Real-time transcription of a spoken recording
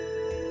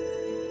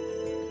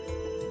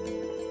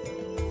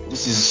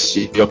This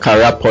is your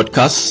career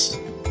podcast,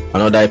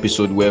 another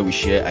episode where we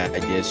share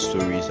ideas,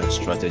 stories, and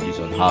strategies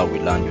on how we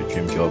land your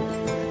dream job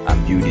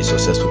and build a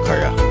successful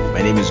career.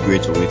 My name is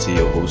Great Owete,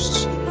 your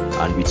host,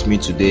 and with me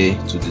today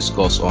to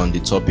discuss on the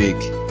topic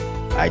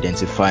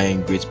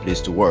identifying great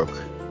place to work.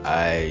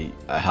 I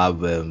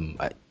have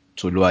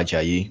Tolu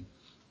Ajayi.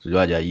 Tolu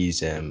Ajayi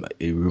is a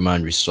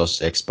human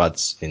resource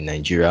expert in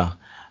Nigeria,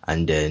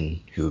 and then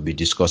he will be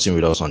discussing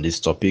with us on this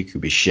topic. He'll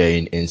be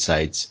sharing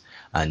insights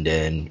and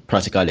then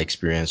practical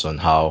experience on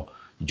how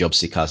job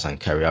seekers and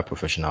career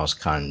professionals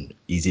can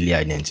easily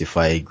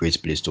identify a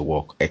great place to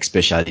work,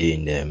 especially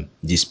in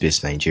this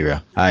space,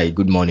 Nigeria. Hi,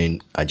 good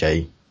morning,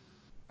 Ajayi.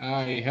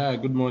 Hi,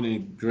 good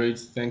morning. Great.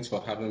 Thanks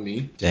for having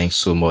me. Thanks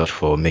so much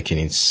for making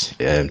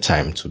it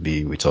time to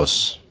be with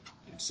us.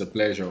 It's a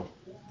pleasure.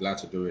 Glad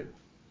to do it.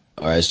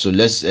 All right, so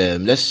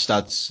let's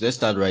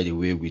start right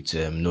away with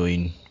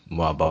knowing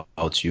more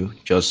about you.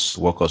 Just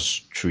walk us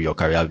through your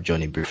career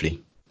journey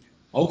briefly.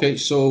 Okay,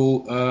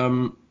 so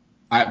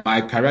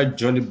my career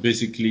journey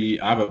basically,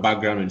 I have a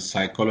background in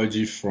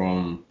psychology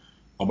from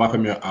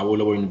Obafemi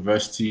Awolowo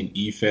University in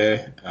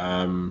Ife.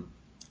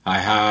 I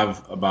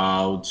have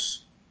about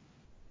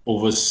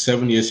over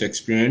 7 years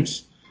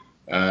experience.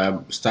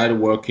 Started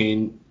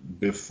working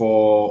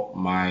before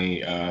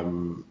my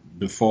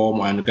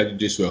undergraduate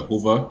days were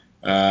over.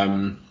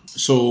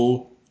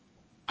 So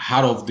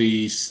out of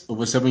these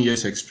over 7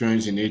 years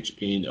experience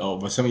in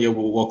over 7 year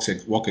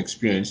work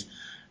experience,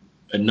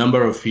 a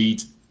number of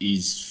it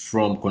is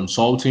from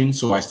consulting.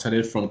 So I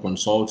started from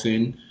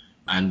consulting,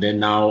 and then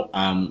now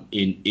I'm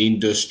in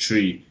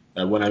industry.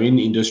 When I'm in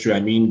industry, I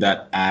mean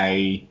that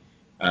I'm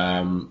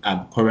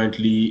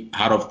currently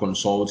out of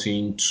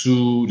consulting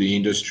to the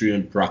industry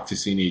and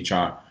practicing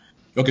HR.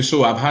 Okay,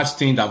 so I've had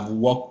stints. I've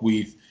worked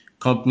with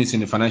companies in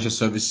the financial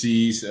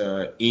services,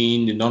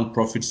 in the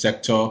non-profit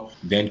sector,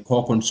 then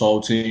core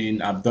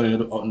consulting. I've done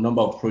a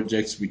number of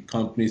projects with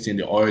companies in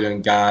the oil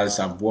and gas.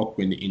 I've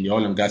worked in the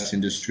oil and gas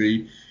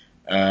industry,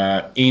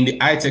 in the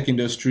high tech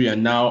industry,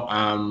 and now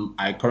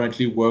I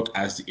currently work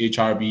as the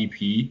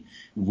HRBP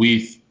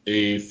with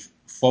a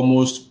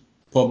foremost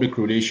public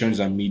relations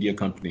and media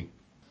company.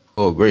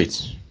 Oh,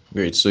 great,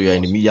 great. So you're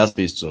in the Awesome. media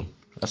space too.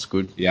 That's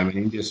good. Yeah, I'm in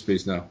India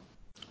space now.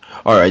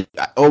 All right.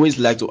 I always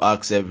like to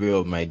ask every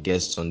of my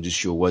guests on this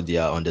show what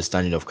their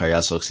understanding of career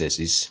success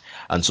is.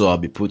 And so I'll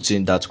be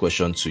putting that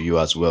question to you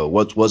as well.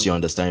 What's your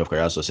understanding of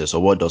career success,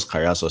 or what does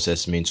career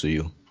success mean to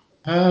you?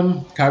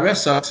 Career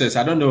success.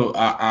 I don't know.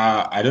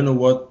 I don't know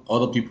what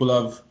other people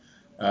have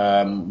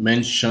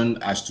mentioned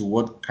as to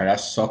what career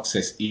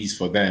success is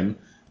for them.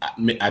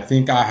 I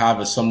think I have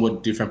a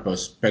somewhat different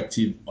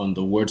perspective on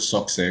the word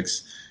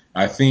success.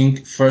 I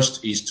think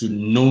first is to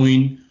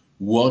knowing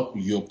what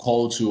you're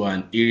called to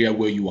an area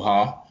where you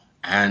are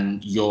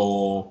and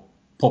your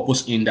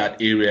purpose in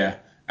that area.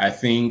 I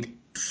think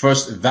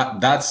first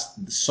that's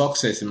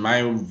success in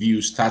my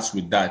view starts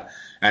with that.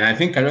 And I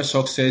think career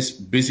success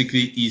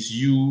basically is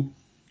you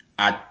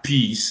at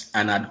peace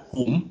and at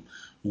home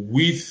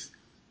with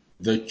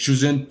the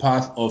chosen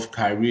path of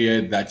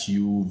career that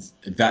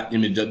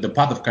the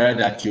path of career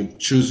that you've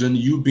chosen,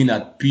 you being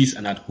at peace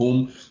and at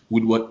home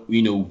with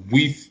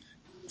with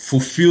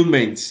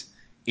fulfillment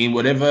in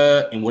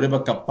whatever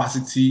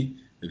capacity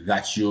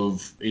that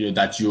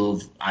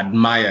you've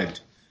admired.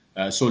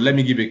 So let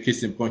me give a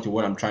case in point of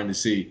what I'm trying to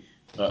say.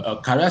 A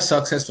career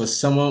success for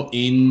someone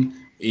in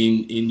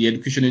the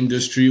education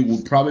industry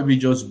would probably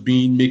just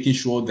be making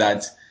sure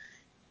that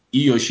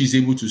he or she is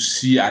able to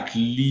see at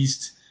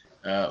least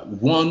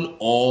one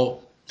or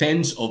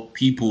tens of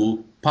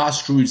people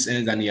pass through its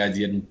ends and he has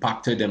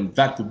impacted them.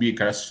 That could be a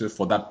career success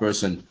for that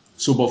person.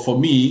 So, but for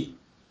me,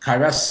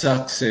 career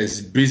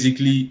success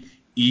basically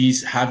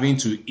is having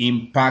to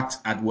impact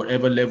at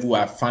whatever level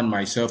I find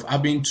myself,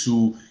 having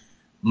to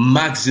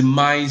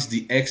maximize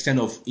the extent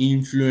of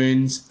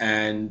influence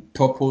and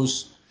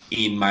purpose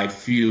in my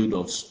field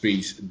of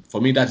space.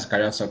 For me, that's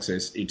career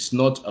success. It's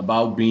not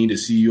about being the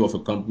CEO of a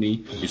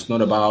company. It's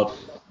not about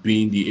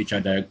being the HR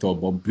director,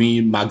 but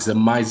being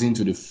maximizing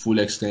to the full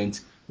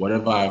extent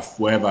wherever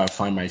I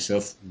find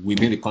myself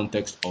within the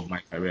context of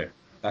my career.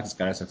 That is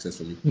career success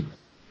for me.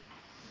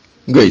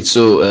 Great.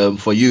 So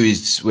for you,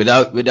 it's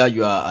whether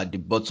you are at the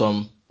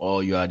bottom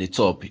or you are at the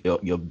top,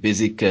 your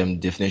basic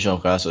definition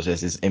of career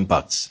success is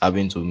impact,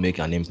 having to make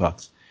an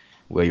impact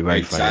where you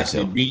might find Exactly,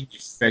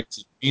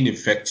 yourself. being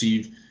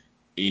effective,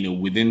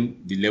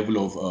 within the level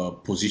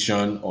of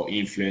position or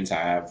influence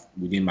I have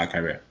within my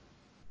career.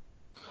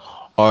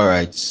 All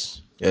right.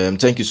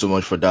 Thank you so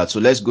much for that.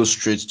 So let's go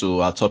straight to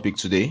our topic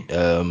today.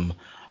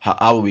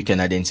 How we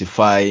can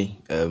identify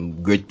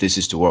great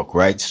places to work,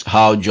 right?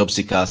 How job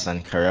seekers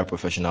and career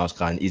professionals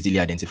can easily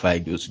identify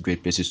those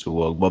great places to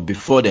work. But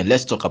before then,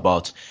 let's talk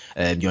about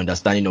the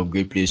understanding of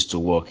great place to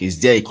work. Is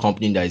there a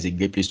company that is a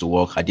great place to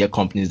work? Are there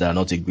companies that are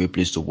not a great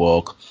place to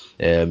work?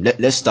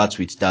 Let's start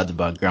with that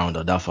background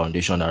or that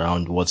foundation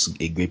around what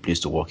a great place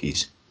to work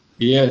is.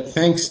 Yeah,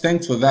 thanks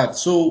for that.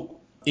 So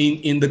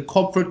in the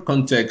corporate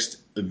context,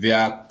 there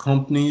are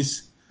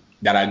companies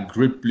that are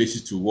great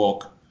places to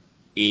work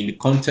in the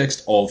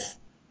context of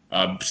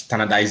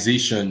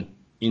standardization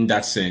in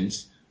that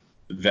sense.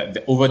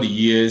 That over the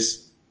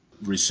years,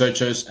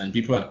 researchers and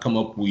people have come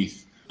up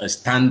with a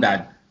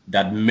standard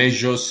that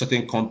measures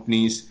certain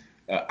companies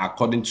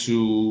according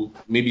to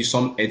maybe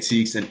some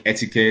ethics and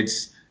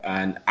etiquettes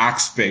and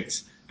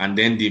aspects, and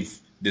then they've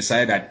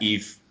decided that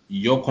if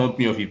your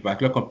company or if a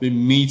particular company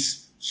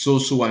meets so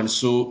and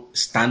so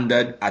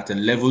standard at a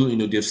level,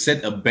 they've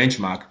set a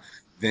benchmark,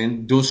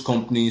 then those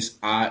companies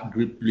are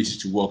great places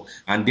to work.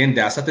 And then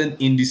there are certain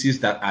indices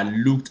that are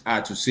looked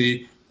at to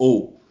say,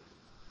 oh,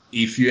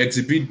 if you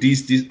exhibit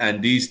this,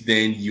 and this,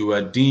 then you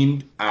are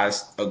deemed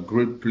as a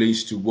great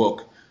place to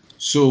work.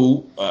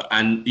 So,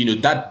 and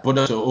that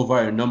borders over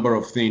a number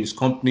of things.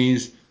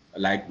 Companies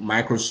like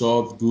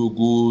Microsoft,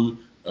 Google,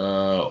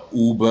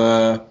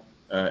 Uber,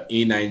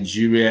 in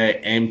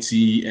Nigeria,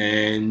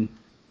 MTN,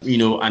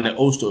 and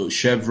also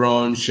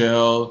Chevron,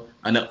 Shell,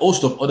 and a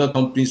host of other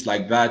companies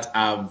like that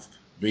have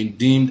been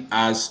deemed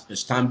as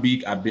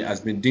Stanbic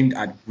has been deemed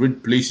as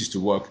great places to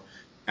work.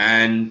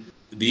 And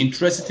the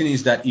interesting thing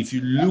is that if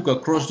you look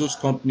across those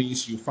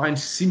companies, you find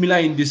similar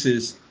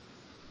indices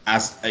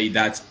as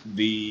that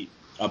the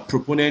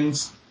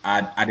proponents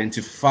had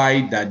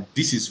identified that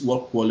this is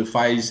what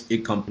qualifies a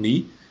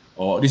company,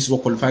 or this is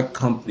what qualifies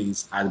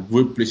companies as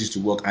great places to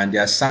work. And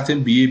there are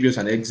certain behaviors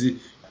and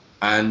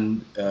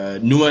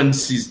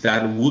nuances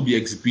that will be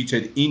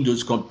exhibited in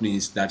those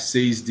companies that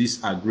says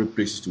these are great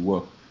places to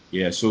work.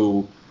 Yeah,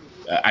 so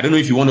I don't know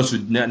if you want us to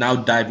now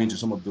dive into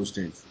some of those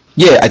things.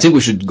 Yeah, I think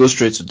we should go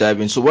straight to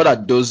dive in. So what are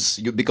those,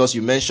 because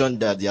you mentioned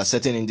that there are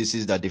certain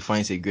indices that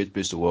defines a great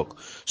place to work.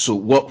 So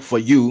what for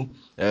you,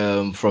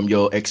 from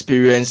your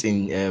experience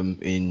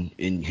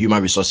in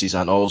human resources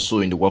and also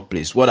in the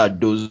workplace, what are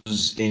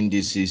those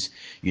indices,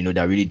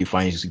 that really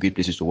defines great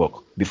places to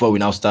work? Before we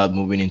now start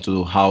moving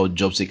into how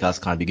job seekers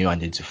can begin to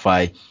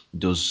identify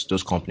those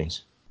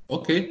companies.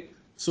 Okay,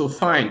 so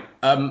fine.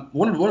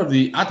 One of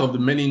the out of the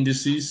many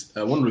indices,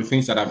 one of the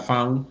things that I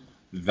found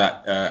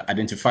that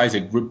identifies a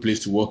great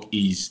place to work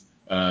is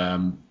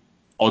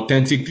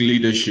authentic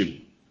leadership.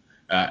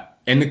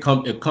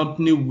 A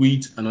company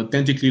with an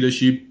authentic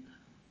leadership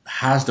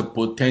has the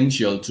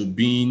potential to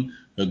being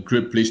a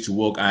great place to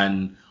work,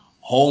 and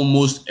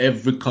almost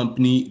every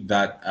company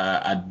that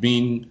had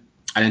been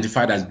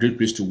identified as great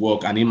place to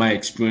work, and in my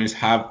experience,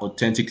 have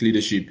authentic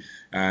leadership.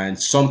 And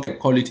some can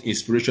call it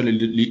inspirational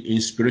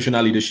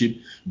leadership,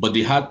 but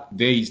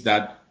there is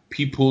that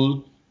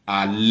people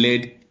are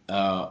led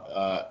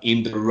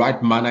in the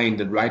right manner, in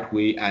the right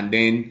way, and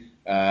then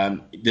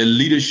the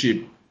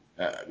leadership.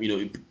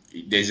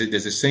 There's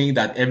a saying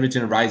that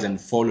everything rise and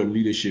fall on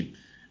leadership,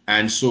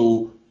 and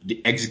so the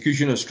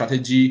execution of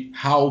strategy,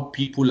 how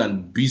people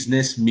and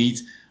business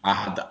meet,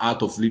 are at the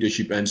art of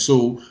leadership. And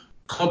so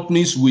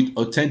companies with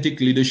authentic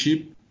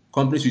leadership,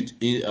 companies with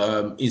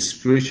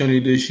inspirational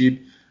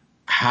leadership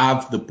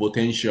have the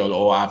potential,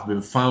 or have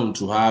been found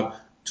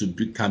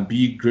can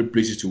be great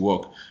places to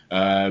work.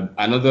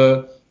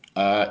 Another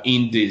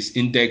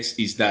index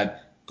is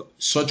that in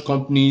such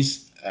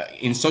companies,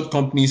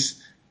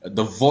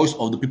 the voice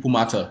of the people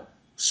matter.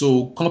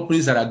 So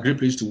companies that are great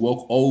places to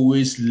work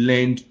always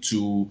lend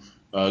to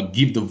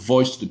give the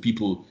voice to the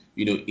people.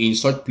 In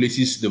such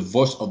places, the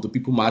voice of the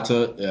people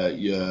matter.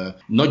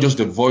 Not just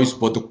the voice,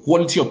 but the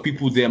quality of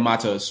people there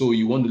matter. So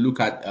you want to look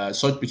at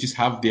such places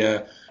have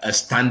their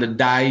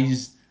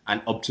standardized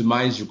and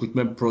optimized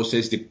recruitment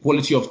process. The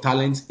quality of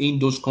talent in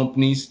those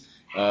companies,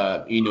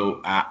 are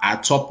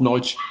top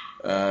notch.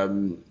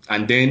 And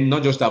then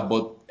not just that,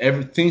 but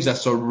everything that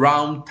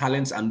surround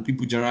talents and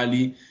people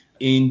generally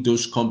in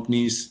those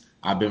companies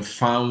have been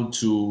found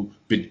to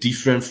be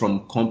different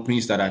from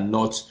companies that are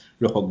not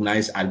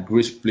recognized as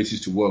great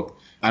places to work.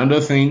 Another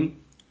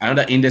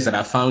index that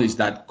I found is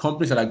that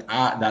companies that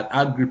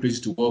are great places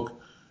to work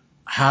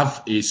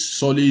have a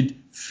solid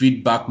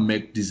feedback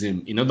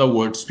mechanism. In other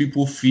words,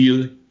 people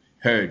feel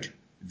heard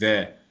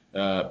there.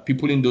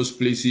 People in those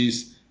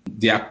places,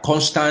 there are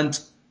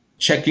constant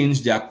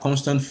check-ins, there are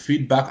constant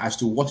feedback as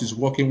to what is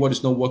working, what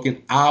is not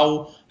working,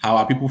 how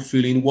are people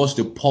feeling, what's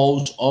the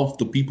pulse of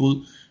the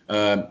people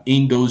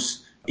in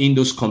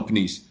those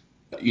companies.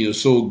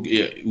 So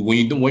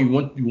when you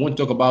want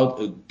to talk about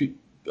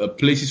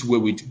places where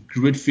with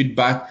great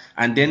feedback,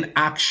 and then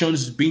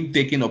actions being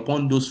taken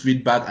upon those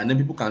feedback, and then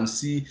people can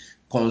see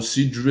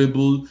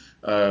considerable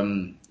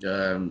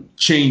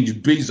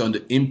change based on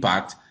the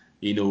impact.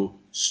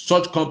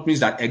 Such companies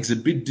that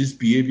exhibit these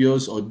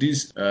behaviors or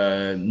these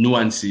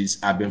nuances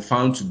have been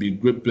found to be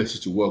great places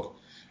to work.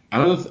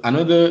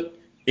 Another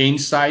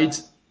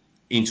insight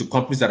into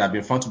companies that have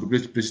been found to be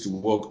great places to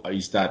work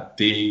is that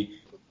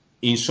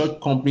in such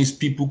companies,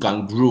 people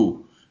can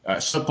grow.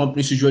 Such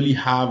companies usually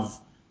have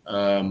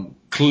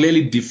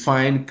clearly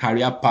defined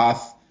career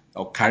path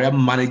or career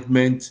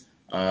management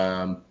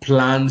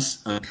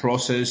plans and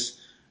process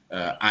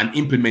and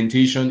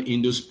implementation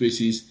in those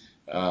places.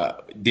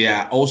 They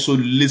are also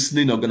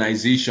listening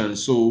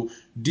organizations. So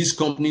these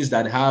companies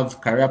that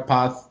have career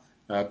path,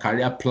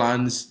 career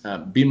plans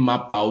being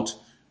mapped out,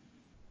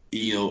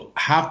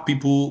 have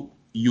people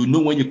you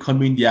know when you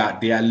come in, there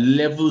are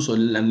levels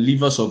and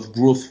levers of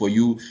growth for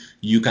you.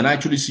 You can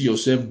actually see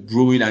yourself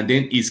growing, and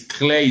then it's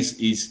clear,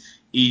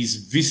 is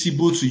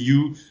visible to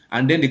you.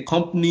 And then the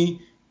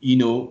company,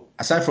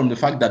 aside from the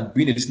fact that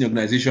being a listening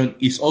organization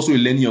is also a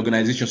learning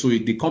organization, so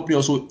the company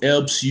also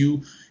helps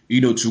you,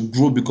 to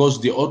grow,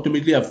 because they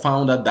ultimately have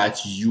found out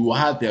that you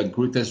are their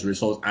greatest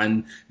resource,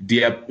 and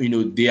they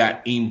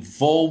are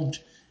involved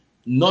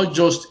not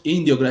just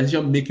in the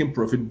organization making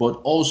profit, but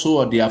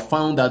also they have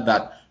found out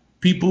that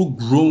people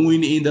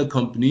growing in the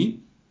company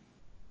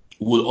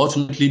will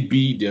ultimately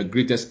be their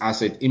greatest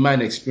asset. In my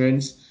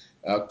experience,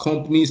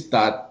 companies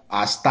that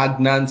are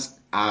stagnant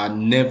are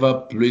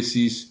never great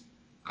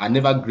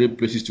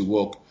places to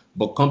work.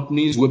 But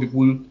companies where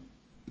people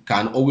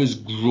can always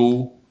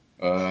grow,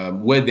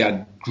 where there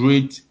are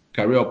great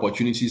career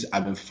opportunities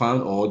have been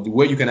found, or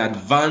where you can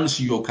advance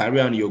your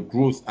career and your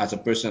growth as a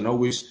person,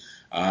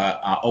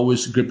 are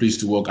always great places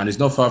to work. And it's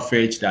not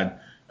far-fetched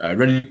that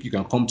readily you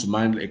can come to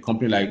mind a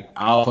company like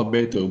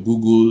Alphabet or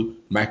Google,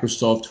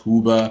 Microsoft,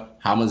 Uber,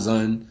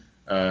 Amazon,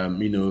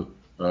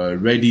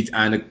 Reddit,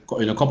 and a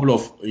couple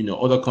of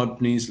other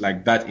companies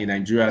like that in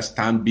Nigeria,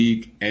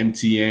 Stanbic,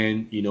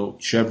 MTN,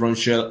 Chevron,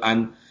 Shell,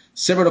 and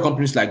several other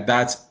companies like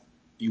that.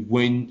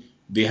 When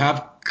they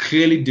have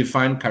clearly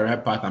defined career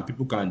path and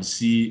people can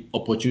see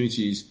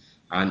opportunities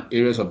and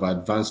areas of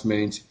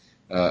advancement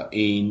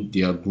in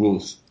their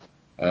growth.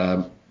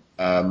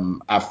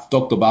 I've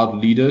talked about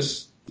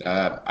leaders.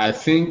 I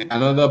think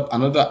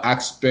another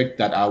aspect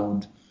that I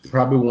would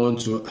probably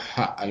want to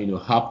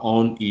harp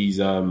on is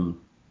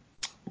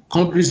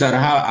companies that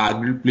are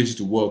great places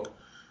to work.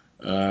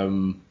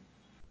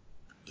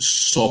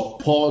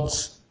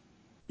 Support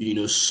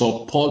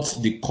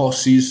the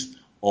causes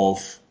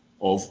of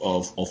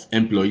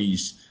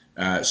employees.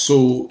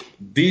 So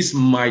this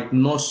might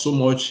not so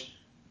much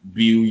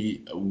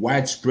be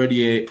widespread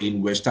here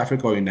in West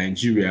Africa or in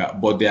Nigeria,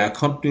 but there are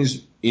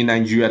companies in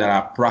Nigeria that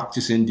are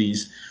practicing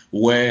this,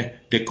 where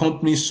the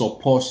company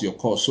supports your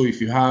cause. So if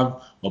you have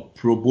a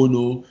pro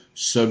bono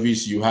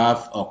service, you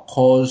have a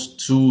cause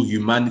to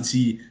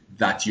humanity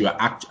that you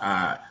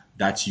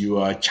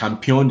are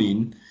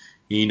championing,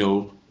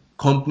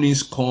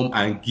 companies come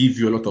and give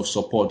you a lot of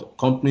support.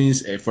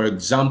 Companies, for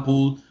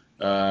example,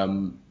 I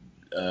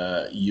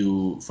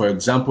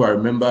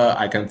remember,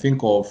 I can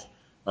think of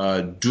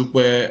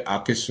Dupe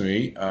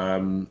Akesue,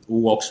 who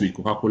works with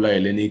Coca-Cola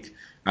Hellenic,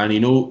 and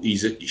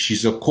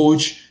she's a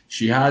coach.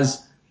 She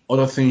has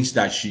other things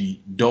that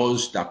she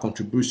does that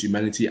contributes to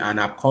humanity, and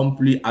her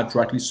company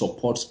outrightly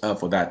supports her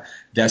for that.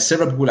 There are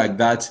several people like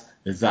that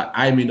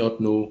I may not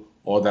know,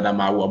 or that I'm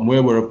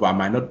aware of, but I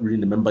might not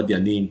really remember their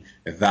name,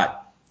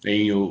 that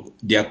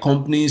their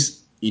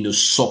companies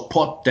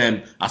support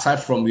them aside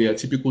from their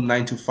typical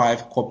 9 to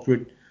 5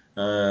 corporate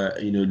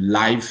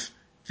life.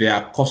 There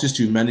are causes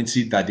to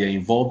humanity that they're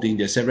involved in.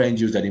 There are several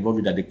NGOs that are involved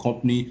in that the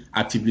company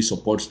actively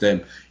supports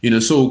them.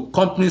 So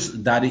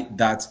companies that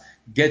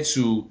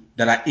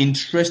are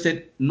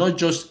interested not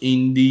just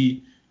in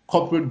the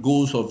corporate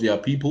goals of their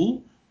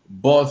people,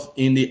 but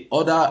in the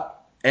other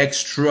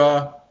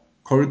extra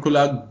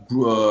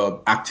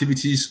curricular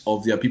activities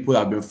of their people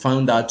have been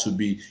found out to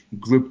be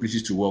great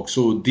places to work.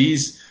 So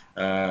these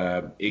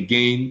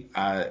again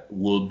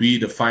will be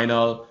the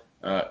final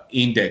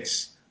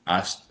index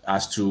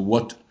as to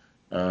what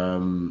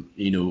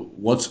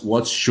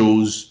what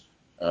shows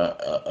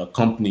a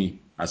company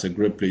as a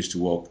great place to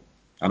work.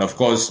 And of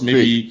course,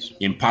 maybe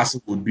in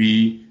passing would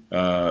be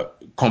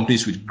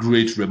companies with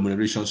great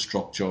remuneration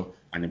structure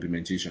and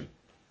implementation.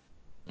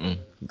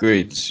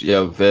 Great. You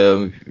have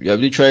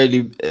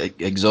literally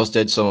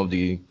exhausted some of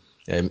the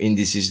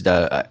indices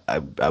that I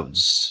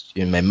was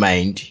in my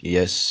mind.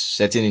 Yes,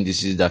 certain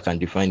indices that can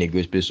define a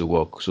great place to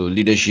work. So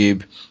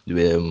leadership,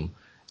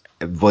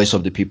 voice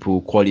of the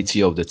people,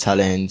 quality of the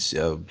talents,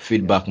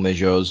 feedback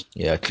measures,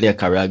 clear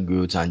career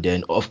growth, and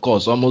then of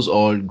course almost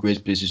all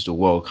great places to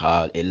work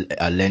are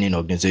learning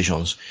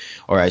organizations.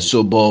 All right.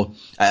 So, but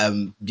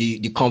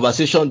the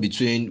conversation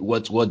between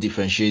what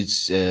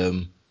differentiates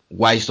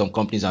why some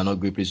companies are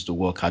not great places to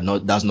work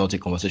that's not a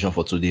conversation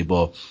for today.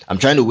 But I'm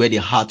trying to wear the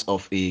hat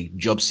of a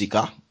job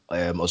seeker,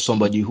 or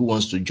somebody who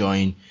wants to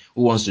join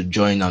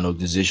an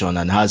organization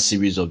and has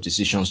series of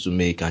decisions to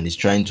make and is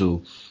trying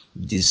to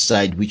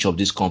decide which of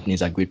these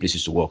companies are great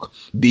places to work.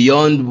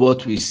 Beyond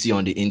what we see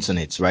on the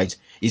internet, right?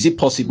 Is it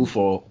possible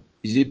for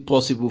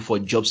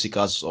job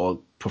seekers or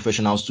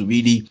professionals to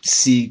really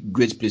see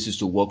great places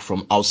to work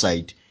from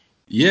outside?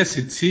 Yes,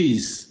 it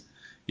is.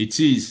 It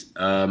is.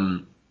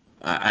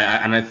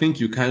 I think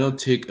you cannot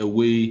take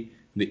away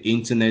the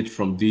internet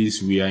from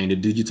this. We are in the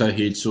digital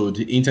age, so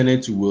the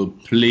internet will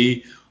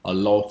play a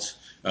lot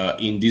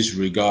in this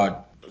regard.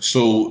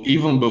 So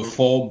even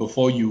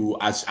before you,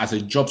 as a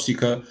job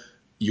seeker,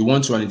 you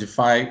want to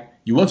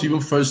even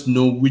first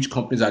know which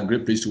companies are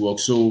great places to work.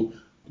 So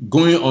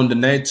going on the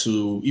net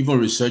to even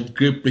research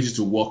great places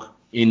to work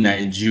in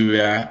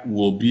Nigeria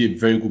will be a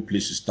very good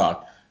place to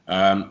start.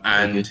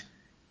 And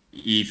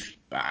if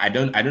I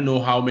don't know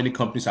how many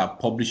companies are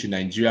published in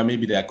Nigeria.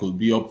 Maybe there could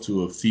be up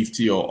to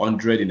 50 or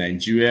 100 in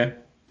Nigeria.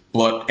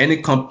 But any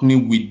company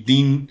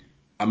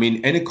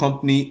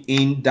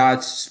in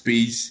that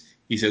space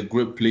is a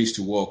great place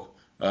to work.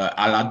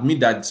 I'll admit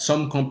that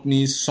some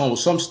companies, some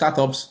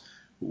startups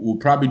will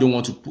probably don't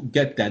want to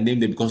get their name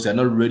there because they're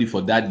not ready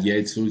for that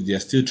yet. So they're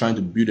still trying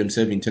to build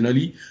themselves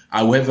internally.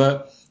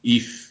 However,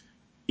 if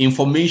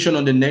information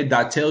on the net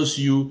that tells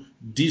you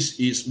this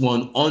is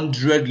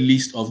 100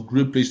 list of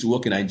great place to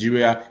work in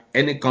Nigeria,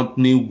 any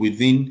company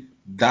within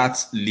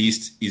that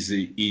list is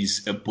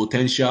a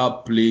potential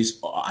place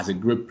or as a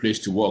great place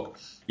to work.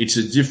 It's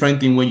a different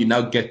thing when you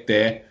now get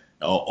there,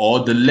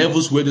 or the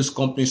levels where those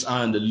companies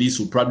are on the list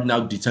will probably now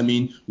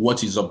determine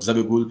what is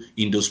observable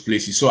in those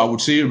places. So I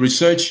would say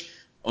research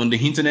on the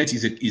internet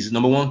is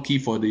number one key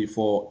for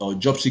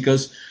job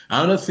seekers.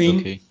 Another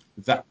thing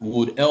that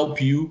would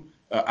help you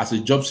as a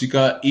job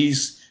seeker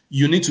is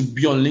you need to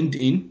be on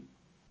LinkedIn.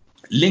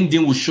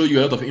 LinkedIn will show you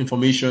a lot of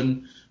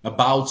information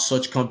about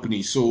such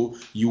companies. So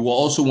you will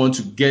also want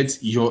to get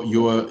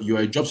you're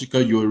a job seeker,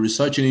 you're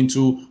researching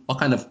into what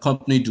kind of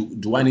company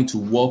do I need to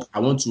work. I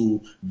want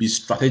to be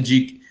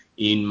strategic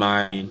in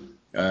my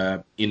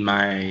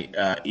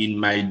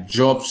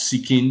job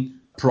seeking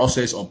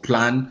process or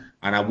plan,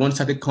 and I want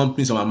certain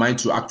companies on my mind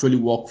to actually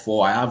work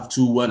for. I have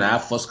 2-1, I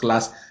have first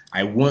class,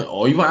 I want,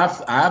 or even I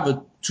have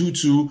a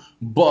 2-2,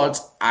 but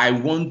I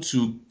want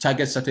to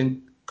target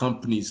certain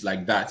companies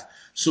like that.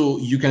 So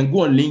you can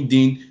go on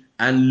LinkedIn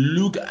and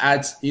look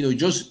at,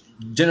 just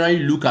generally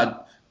look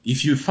at,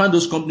 if you find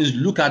those companies,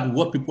 look at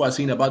what people are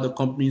saying about the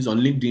companies on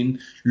LinkedIn.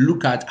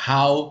 Look at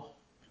how,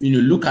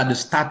 look at the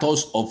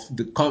status of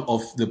the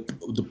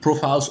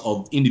profiles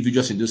of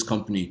individuals in this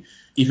company.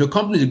 If a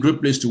company is a great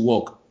place to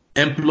work,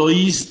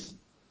 employees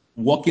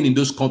working in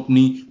those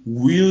company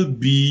will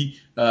be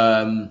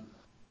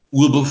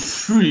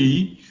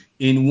free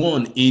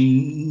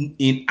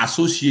in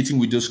associating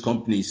with those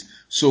companies.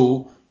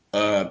 So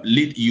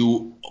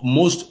you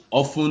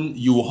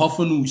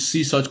often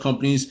see such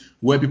companies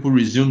where people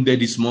resume there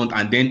this month,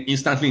 and then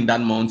instantly in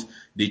that month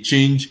they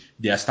change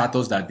their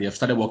status that they have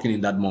started working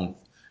in that month.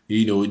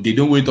 They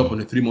don't wait up on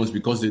the 3 months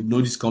because they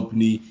know this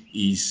company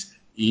is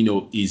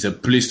a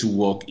place to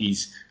work,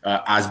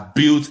 has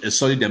built a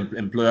solid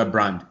employer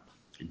brand.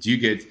 Do you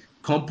get?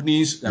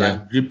 Companies that are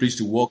a great place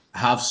to work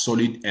have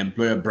solid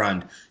employer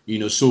brand.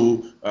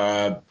 So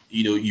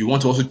you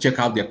want to also check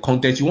out their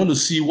content. You want to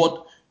see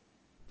what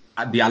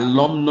the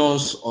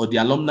alumnus or the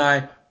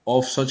alumni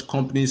of such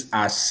companies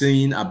are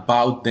saying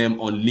about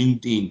them on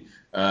LinkedIn.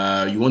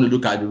 You want to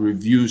look at the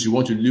reviews. You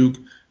want to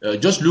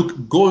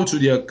go into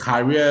their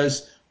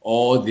careers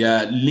or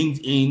their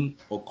LinkedIn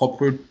or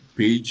corporate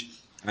page,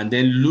 and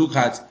then look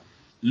at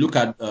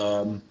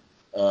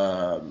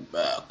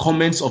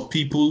comments of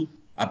people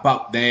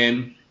about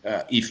them.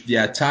 If they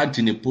are tagged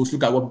in a post,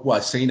 look at what people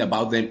are saying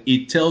about them.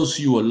 It tells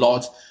you a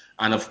lot.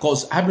 And of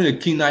course, having a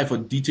keen eye for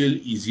detail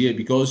is here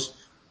because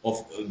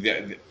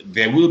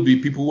there will be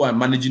people who are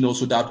managing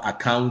also that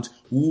account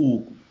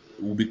who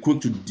will be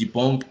quick to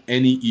debunk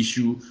any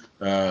issue.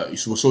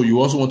 So you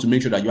also want to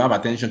make sure that you have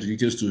attention to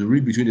details, to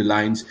read between the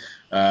lines.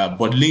 But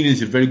LinkedIn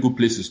is a very good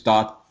place to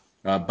start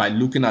by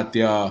looking at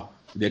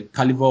the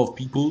caliber of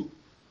people.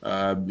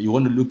 You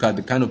want to look at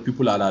the kind of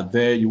people that are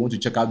there. You want to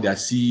check out their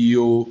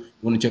CEO. You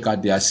want to check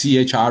out their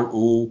CHRO.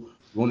 You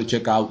want to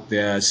check out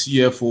their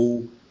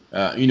CFO.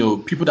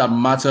 People that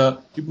matter,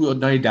 people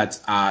ordinary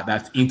that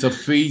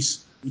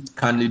interface with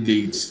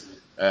candidates.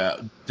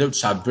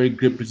 Those are very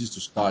great places to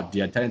start.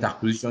 Their talent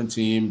acquisition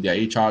team, their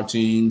HR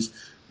teams,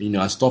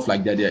 and stuff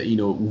like that.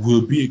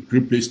 Will be a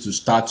great place to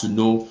start to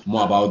know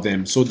more about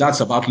them. So that's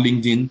about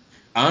LinkedIn.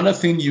 Another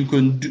thing you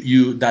can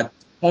do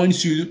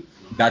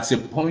that's a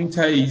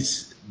pointer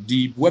is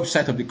the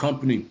website of the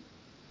company.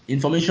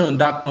 Information on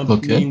that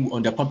company,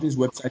 on their company's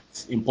website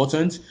is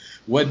important,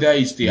 whether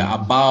it's their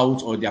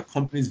about or their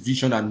company's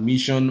vision and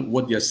mission,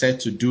 what they're set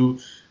to do,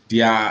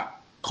 their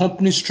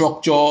company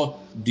structure,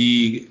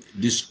 the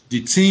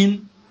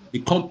team, the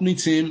company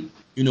team,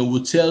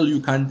 will tell you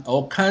can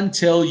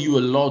tell you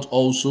a lot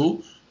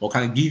also, or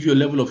can give you a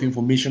level of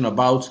information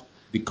about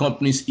the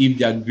companies if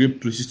they are great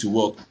places to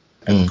work.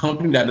 A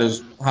company that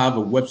does not have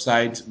a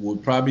website will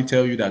probably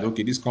tell you that,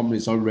 okay, this company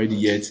is not ready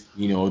yet.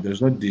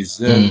 Does not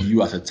deserve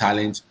you as a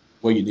talent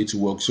where you need to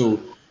work. So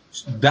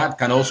that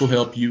can also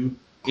help you.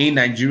 In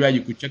Nigeria,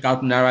 you could check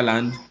out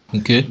Nairaland.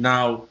 Okay.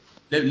 Now,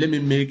 let me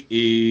make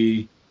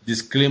a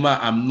disclaimer.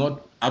 I'm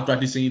not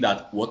outrightly saying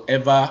that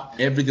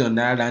everything on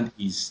Nairaland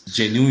is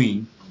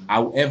genuine.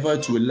 However,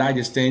 to a large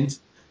extent,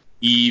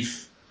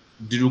 if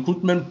the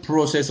recruitment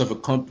process of a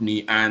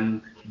company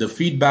and the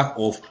feedback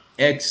of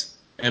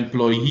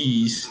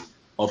ex-employees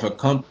of a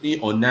company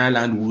on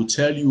Nairaland will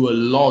tell you a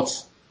lot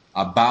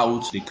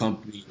about the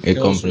company. It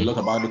tells you a lot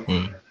about the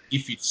company.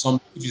 If it's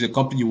a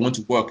company you want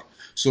to work.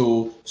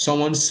 So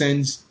someone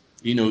sends,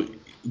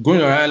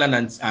 going around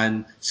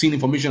and seeing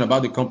information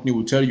about the company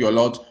will tell you a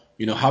lot,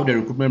 how the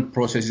recruitment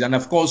process is. And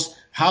of course,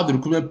 how the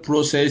recruitment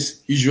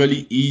process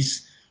usually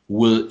is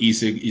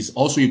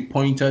also a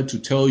pointer to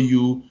tell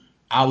you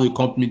how the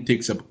company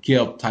takes care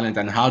of talent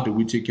and how do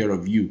we take care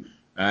of you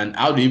and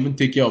how they even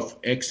take care of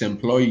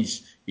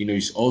ex-employees,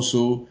 is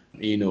also,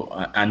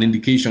 an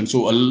indication.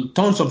 So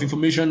tons of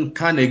information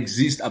can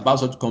exist about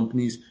such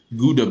companies,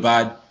 good or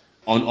bad,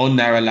 on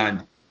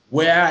Nairaland,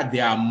 where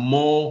there are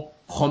more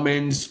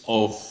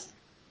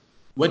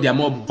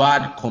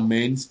bad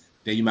comments,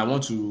 then you might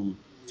want to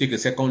take a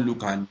second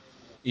look and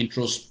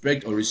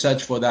introspect or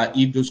research further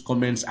if those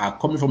comments are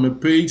coming from a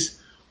place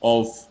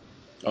of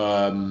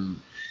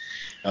um,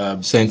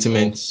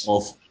 Sentiments.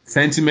 of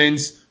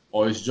sentiments,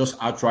 or it's just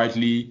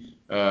outrightly,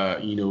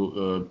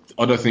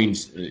 other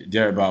things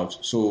thereabouts.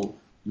 So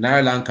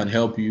Nairaland can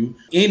help you.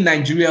 In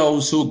Nigeria,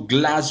 also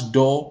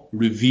Glassdoor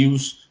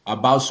reviews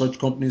about such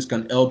companies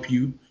can help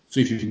you. So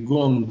if you go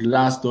on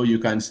Glassdoor,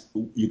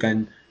 you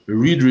can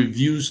read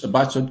reviews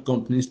about such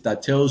companies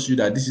that tells you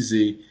that this is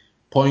a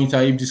pointer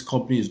if this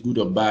company is good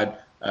or bad,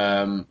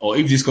 or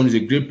if this company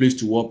is a great place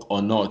to work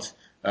or not.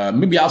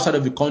 Maybe outside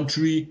of the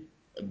country,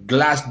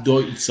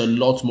 Glassdoor is a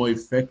lot more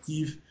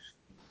effective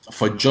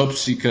for job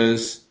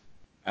seekers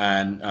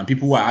and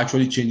people who are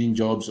actually changing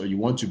jobs or you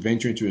want to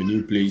venture into a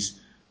new place.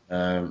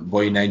 But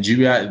in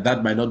Nigeria,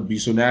 that might not be.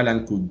 So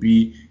Ireland could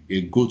be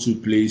a go-to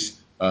place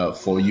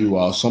for you,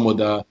 or some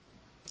other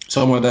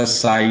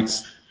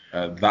sites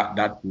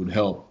that would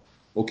help.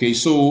 Okay,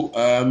 so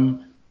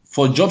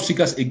for job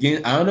seekers,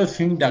 again, another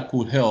thing that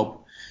could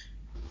help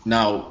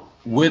now,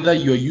 whether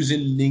you're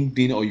using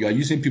LinkedIn or you are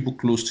using people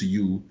close to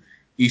you,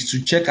 is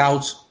to check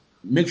out,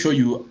 make sure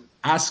you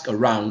ask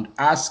around,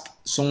 ask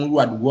someone who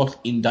had worked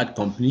in that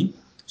company.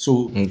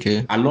 So,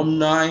 Okay.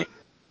 alumni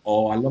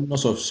or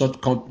alumnus of such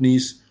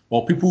companies,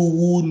 or people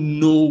who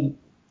know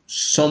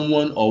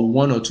someone or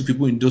one or two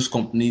people in those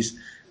companies,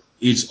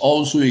 it's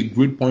also a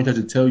great pointer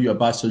to tell you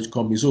about such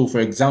companies. So, for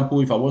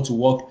example, if I want to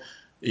work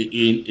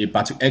in a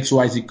particular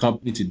XYZ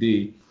company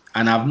today,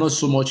 and I've not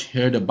so much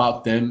heard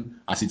about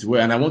them as it were,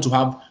 and I want to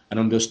have an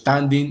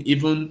understanding,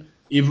 even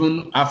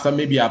after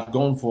maybe I've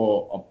gone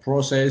for a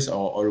process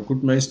or a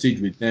recruitment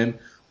stage with them,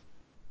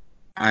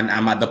 and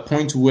I'm at the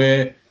point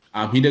where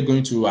I'm either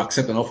going to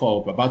accept an offer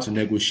or about to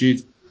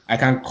negotiate, I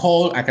can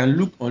call, I can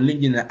look on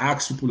LinkedIn and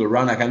ask people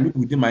around. I can look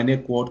within my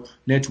network.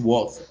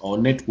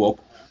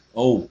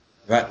 Oh,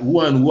 that who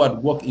and who had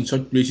worked in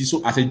such places.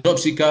 So, as a job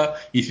seeker,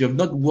 if you have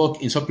not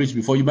worked in such places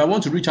before, you might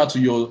want to reach out to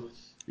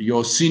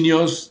your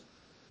seniors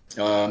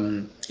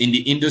in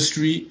the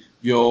industry,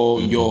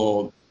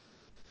 your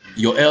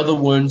elder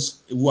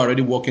ones who are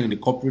already working in the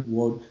corporate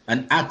world,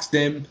 and ask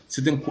them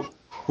certain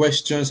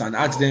questions and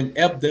ask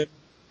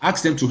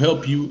them to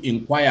help you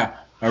inquire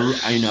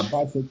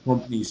about such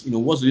companies.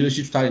 What's the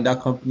leadership style in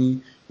that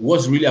company?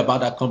 What's really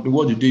about that company?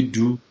 What do they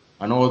do?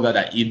 And all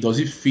that. Does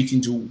it fit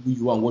into who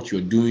you are and what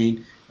you're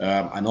doing,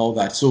 and all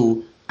that?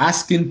 So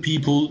asking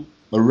people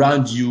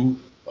around you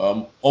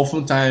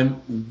oftentimes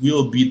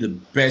will be the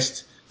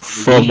best.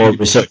 Will Form be the of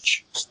best,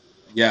 research.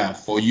 yeah,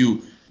 for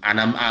you. And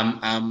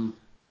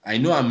I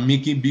know I'm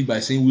making big by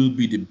saying will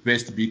be the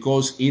best,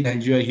 because in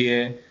Nigeria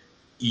here,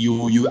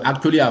 you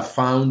actually have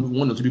found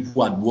one or two people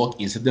who had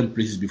worked in certain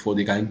places before.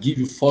 They can give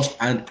you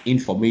first-hand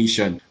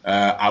information.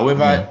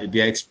 However, Mm.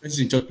 their experiences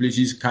in such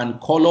places can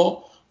color,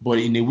 but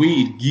in a way,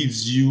 it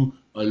gives you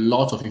a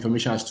lot of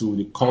information as to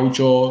the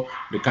culture,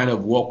 the kind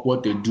of work,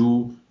 what they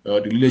do,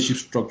 the leadership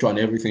structure, and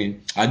everything.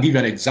 I'll give you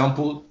an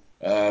example.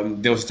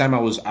 There was a time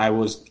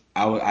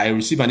I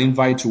received an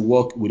invite to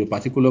work with a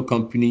particular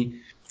company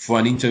for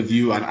an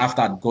interview, and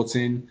after I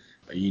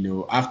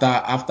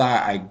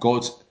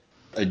got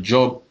a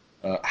job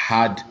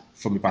had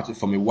from a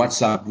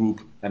WhatsApp group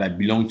that I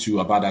belonged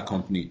to about that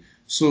company.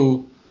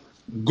 So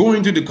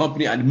going to the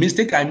company, and the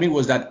mistake I made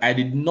was that I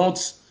did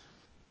not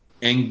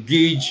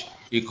engage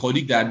a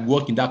colleague that had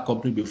worked in that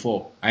company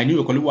before. I knew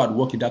a colleague who had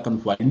worked in that company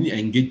before. I didn't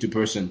engage the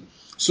person.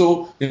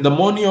 So in the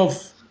morning of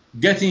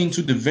getting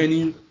into the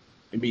venue,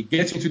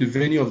 getting to the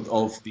venue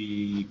of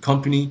the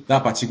company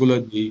that particular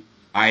day,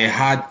 I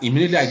got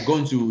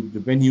into the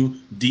venue.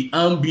 The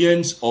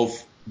ambience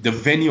of the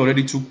venue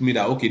already took me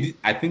that, okay,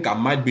 I think I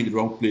might be in the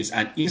wrong place.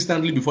 And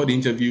instantly before the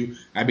interview,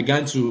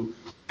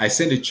 I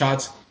sent a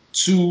chat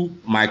to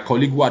my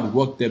colleague who had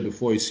worked there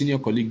before, a senior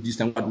colleague this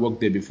time who had worked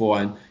there before,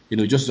 and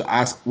just to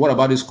ask what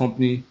about this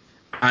company.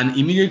 And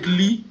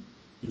immediately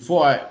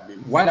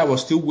while I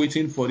was still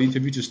waiting for the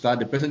interview to start,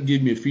 the person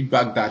gave me a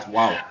feedback that,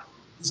 wow,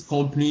 this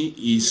company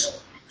is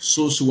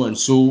so and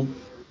so,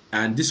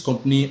 and this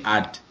company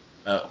had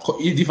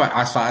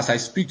as far as I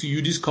speak to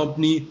you, this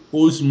company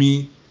owes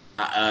me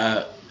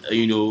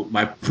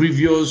my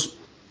previous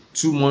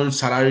 2 months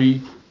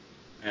salary,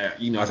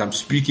 as I'm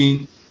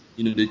speaking.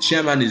 The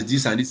chairman is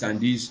this and this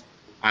and this,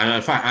 and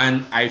in fact,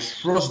 and I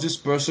trust this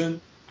person.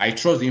 I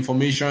trust the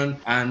information,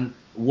 and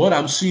what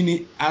I'm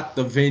seeing at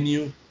the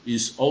venue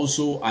is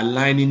also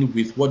aligning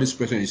with what this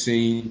person is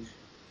saying.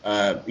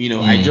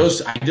 Mm. I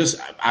just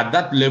at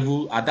that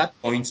level, at that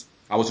point,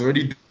 I was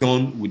already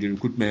done with the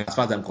recruitment as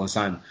far as I'm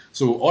concerned.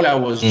 So all I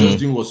was just Mm.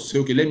 doing was to say,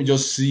 okay, let me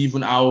just see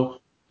even how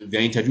the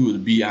interview will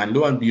be. And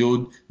lo and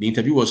behold, the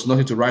interview was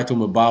nothing to write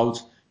home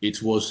about.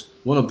 It was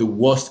one of the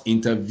worst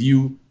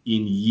interview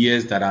in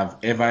years that I've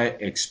ever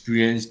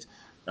experienced.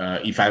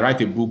 If I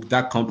write a book,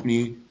 that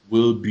company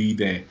will be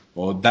there,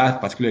 or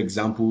that particular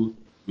example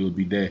will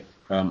be there.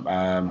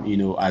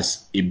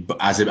 As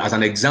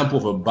an example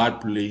of a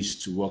bad place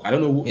to work. I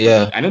don't know.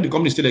 Yeah. I know the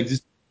company still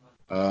exists,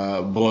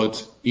 but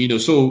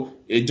so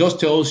it just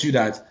tells you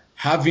that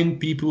asking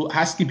people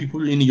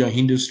in your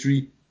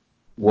industry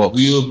Works.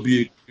 will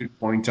be a good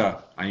pointer,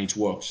 and it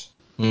works.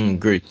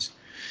 Great.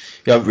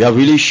 Yeah, we have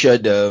really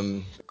shared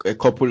a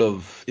couple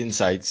of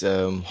insights.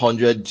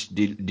 100,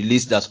 the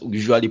list that's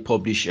usually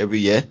published every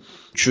year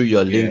through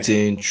your Yeah.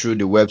 LinkedIn, through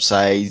the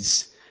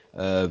websites,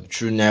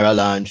 through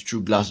Nairaland,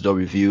 through Glassdoor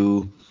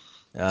Review,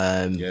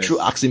 through Yes.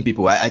 asking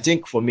people. I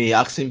think for me,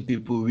 asking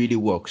people really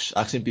works.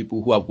 Asking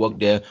people who have worked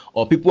there,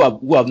 or people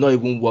who have not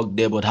even worked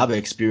there but have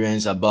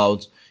experience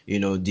about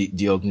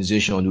the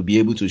organization, will be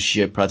able to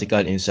share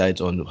practical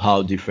insights on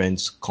how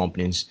different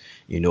companies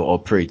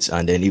operate,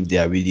 and then if they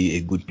are really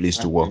a good place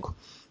to Exactly. work.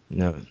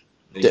 No,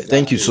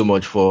 thank you so Exactly.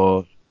 much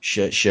for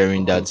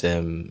sharing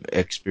Welcome. that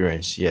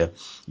experience. Yeah,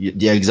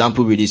 the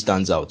example really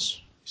stands out.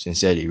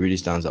 Sincerely, it really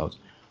stands out.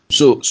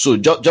 So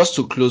just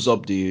to close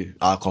up the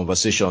our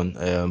conversation,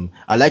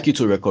 I'd like you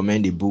to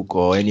recommend a book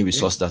or any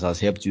resource that has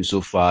helped you so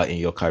far in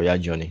your career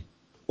journey.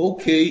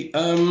 Okay.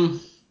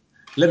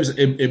 Let me say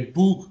a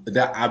book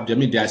that I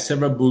mean there are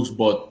several books,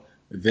 but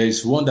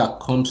there's one that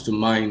comes to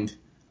mind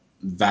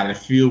that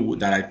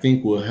I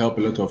think will help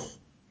a lot of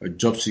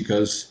job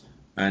seekers,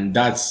 and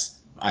that's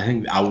I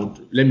think I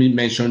would let me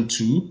mention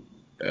two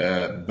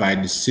by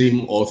the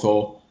same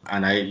author,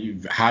 and I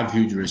have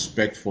huge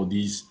respect for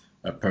this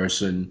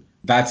person.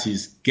 That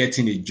is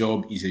Getting a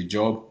Job is a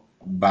Job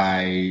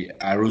by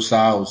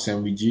Arosa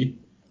Osenwiji,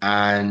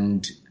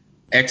 and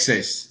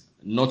Excess,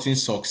 Nothing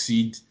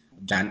Succeeds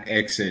Than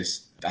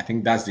Excess. I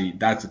think that's the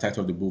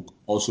title of the book,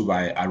 also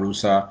by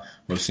Arosa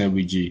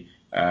Osenwiji.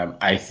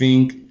 I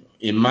think,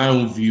 in my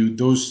own view,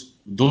 those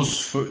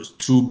first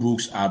two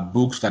books are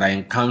books that I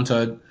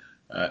encountered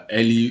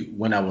early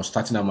when I was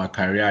starting out my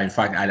career. In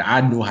fact, I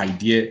had no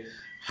idea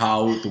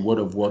how the world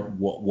of work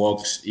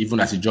works. Even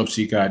as a job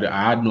seeker,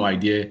 I had no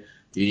idea,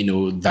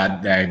 that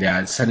there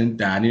are certain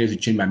that I needed to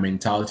change my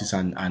mentalities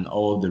and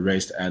all the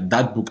rest.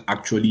 That book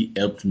actually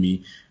helped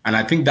me, and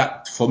I think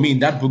that for me,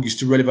 that book is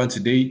still relevant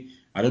today.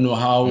 I don't know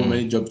how Mm,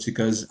 many job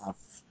seekers have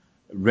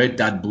read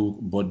that book,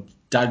 but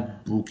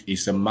that book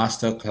is a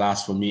master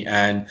class for me.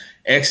 And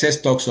Excess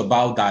talks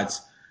about that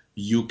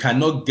you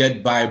cannot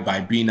get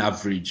by being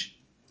average,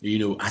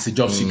 as a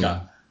job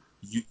seeker.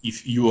 mm,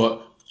 If you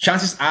are,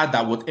 chances are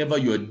that whatever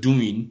you're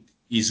doing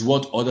is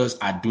what others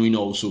are doing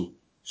also.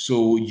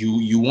 So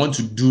you want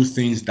to do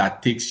things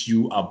that takes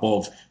you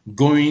above.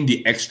 Going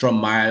the extra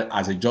mile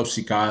as a job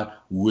seeker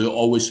will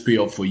always pay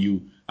off for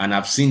you. And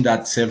I've seen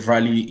that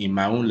severally in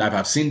my own life.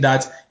 I've seen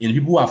that in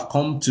people who have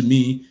come to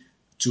me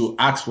to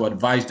ask for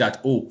advice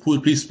that, oh,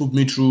 please put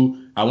me through.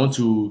 I want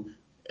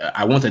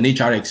an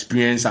HR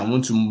experience. I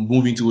want to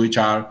move into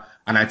HR.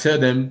 And I tell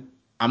them,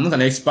 I'm not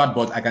an expert,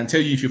 but I can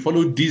tell you if you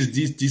follow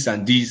this,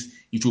 and this,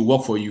 it will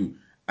work for you.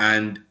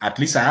 And at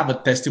least I have a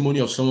testimony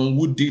of someone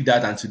who did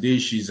that. And today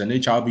she's an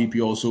HR VP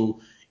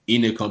also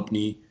in a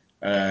company,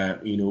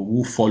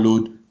 who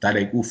followed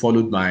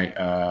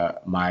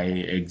my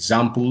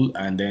example,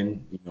 and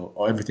then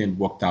everything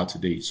worked out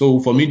today. So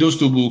for me, those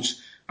two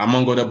books,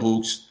 among other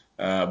books,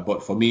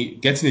 but for me,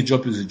 Getting a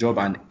Job is a Job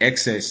and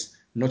Excess,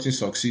 Nothing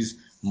Succeeds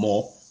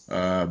More,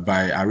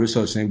 by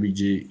Arusa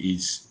Osenbiji,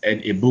 is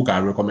a book I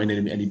recommend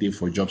any day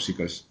for job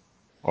seekers.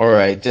 all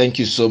right, thank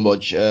you so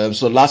much.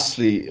 So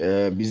lastly,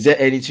 is there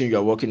anything you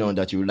are working on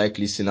that you would like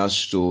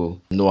listeners to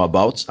know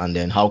about, and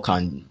then how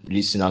can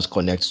listeners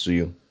connect to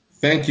you?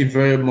 Thank you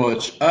very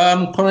much.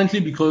 Currently,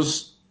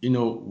 because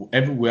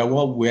everywhere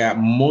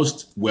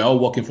we're all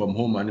working from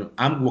home, and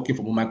I'm working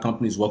from home. My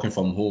company is working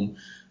from home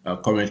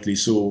currently.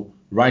 So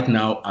right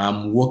now,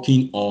 I'm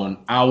working on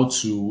how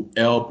to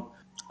help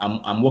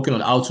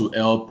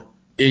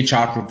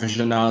HR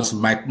professionals,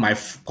 my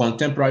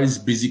contemporaries,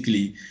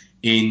 basically,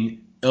 in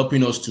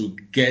helping us to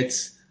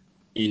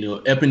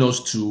helping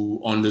us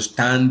to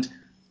understand,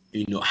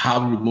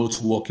 how remote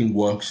working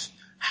works,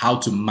 how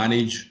to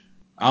manage,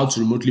 how to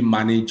remotely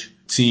manage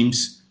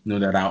teams,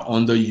 that are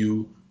under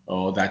you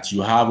or that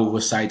you have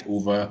oversight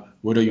over,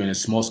 whether you're in a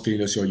small scale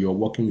industry or you're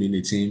working within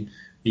a team,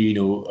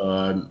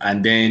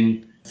 and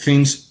then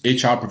things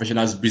HR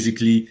professionals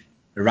basically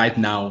right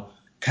now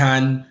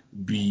can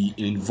be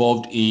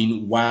involved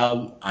in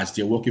while as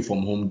they're working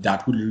from home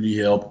that would really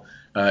help,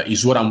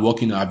 is what I'm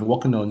working on. I've been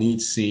working on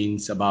it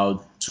since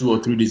about 2 or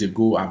 3 days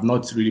ago. I've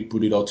not really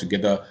put it all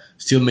together,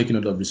 still making a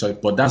lot of research,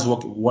 but that's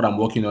what I'm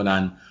working on.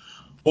 And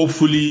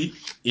hopefully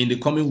in the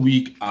coming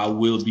week,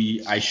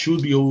 I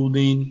should be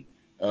holding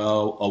a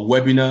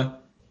webinar.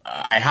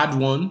 I had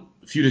one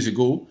a few days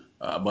ago,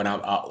 but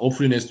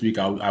hopefully next week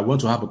I want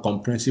to have a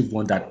comprehensive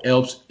one that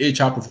helps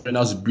HR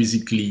professionals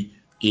basically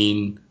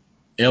in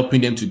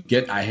helping them to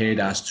get ahead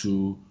as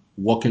to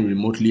working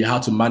remotely, how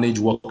to manage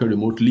working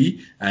remotely,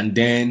 and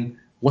then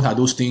what are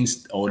those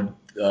things or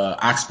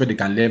aspects they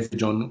can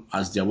leverage on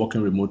as they're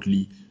working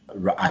remotely.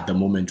 at the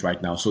moment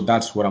right now. So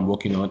that's what I'm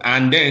working on.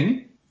 And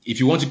then if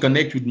you want to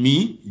connect with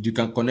me, you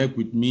can connect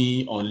with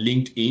me on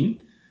LinkedIn.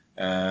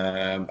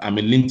 I'm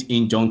a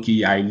LinkedIn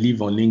junkie. I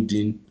live on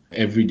LinkedIn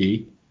every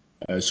day.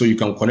 So you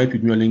can connect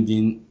with me on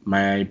LinkedIn.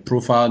 My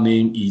profile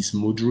name is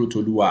Moduro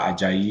Toluwa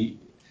Ajayi.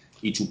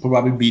 It will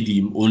probably be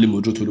the only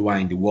Moduro Toluwa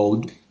in the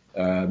world.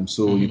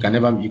 So you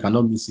cannot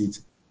miss it.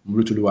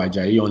 Moduro Toluwa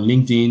Ajayi on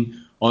LinkedIn.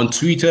 On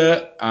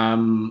Twitter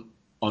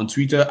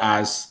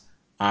as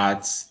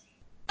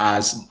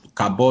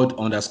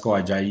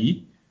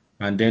Kabod_Ajayi,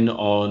 and then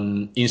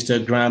on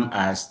Instagram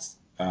as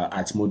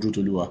at Moduro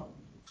Toluwa.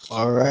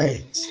 All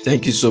right.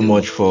 Thank you so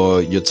much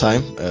for your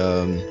time.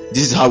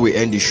 This is how we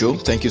end the show.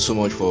 Thank you so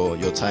much for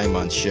your time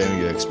and sharing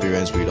your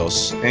experience with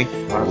us. Thank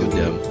you.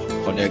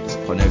 We'll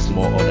connect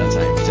more other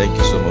time. Thank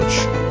you so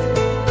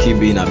much. Keep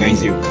being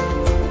amazing. Thank you.